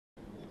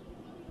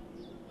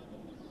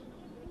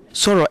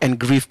Sorrow and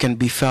grief can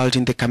be felt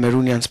in the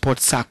Cameroonian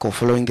sports circle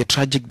following the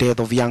tragic death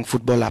of young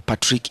footballer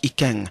Patrick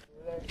Ekeng.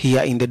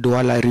 Here in the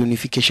Douala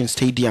Reunification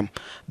Stadium,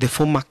 the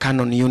former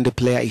Canon Yaounde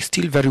player is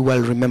still very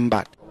well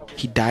remembered.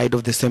 He died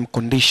of the same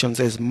conditions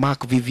as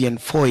Marc-Vivien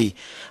Foe,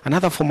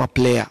 another former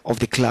player of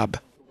the club.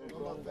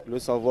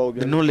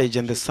 The knowledge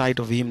and the sight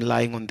of him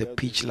lying on the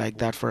pitch like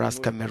that for us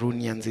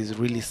Cameroonians is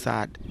really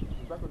sad.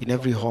 In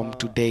every home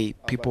today,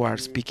 people are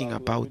speaking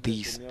about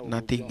this,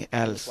 nothing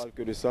else.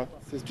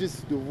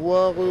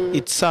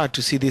 It's sad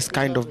to see this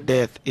kind of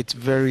death. It's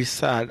very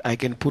sad. I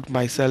can put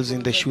myself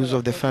in the shoes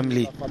of the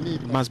family.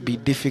 It must be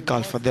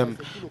difficult for them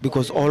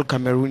because all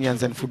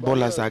Cameroonians and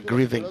footballers are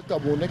grieving.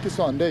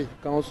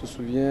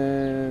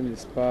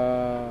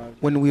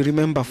 When we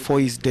remember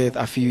Foy's death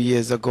a few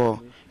years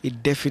ago,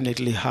 it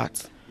definitely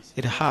hurts.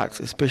 It hurts,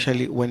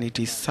 especially when it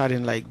is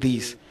sudden like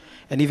this,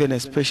 and even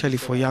especially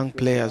for young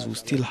players who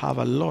still have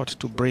a lot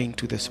to bring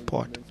to the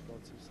sport.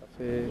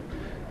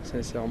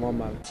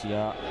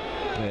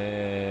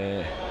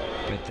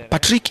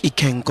 Patrick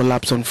Ekeng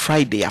collapsed on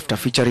Friday after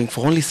featuring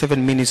for only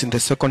 7 minutes in the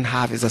second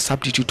half as a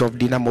substitute of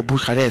Dinamo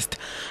Bucharest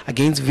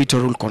against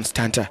Viitorul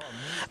Constanta.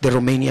 The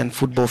Romanian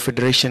Football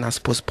Federation has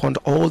postponed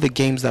all the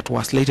games that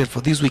were slated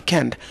for this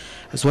weekend,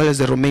 as well as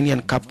the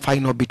Romanian Cup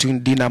final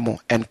between Dinamo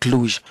and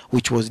Cluj,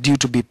 which was due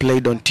to be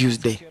played on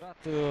Tuesday.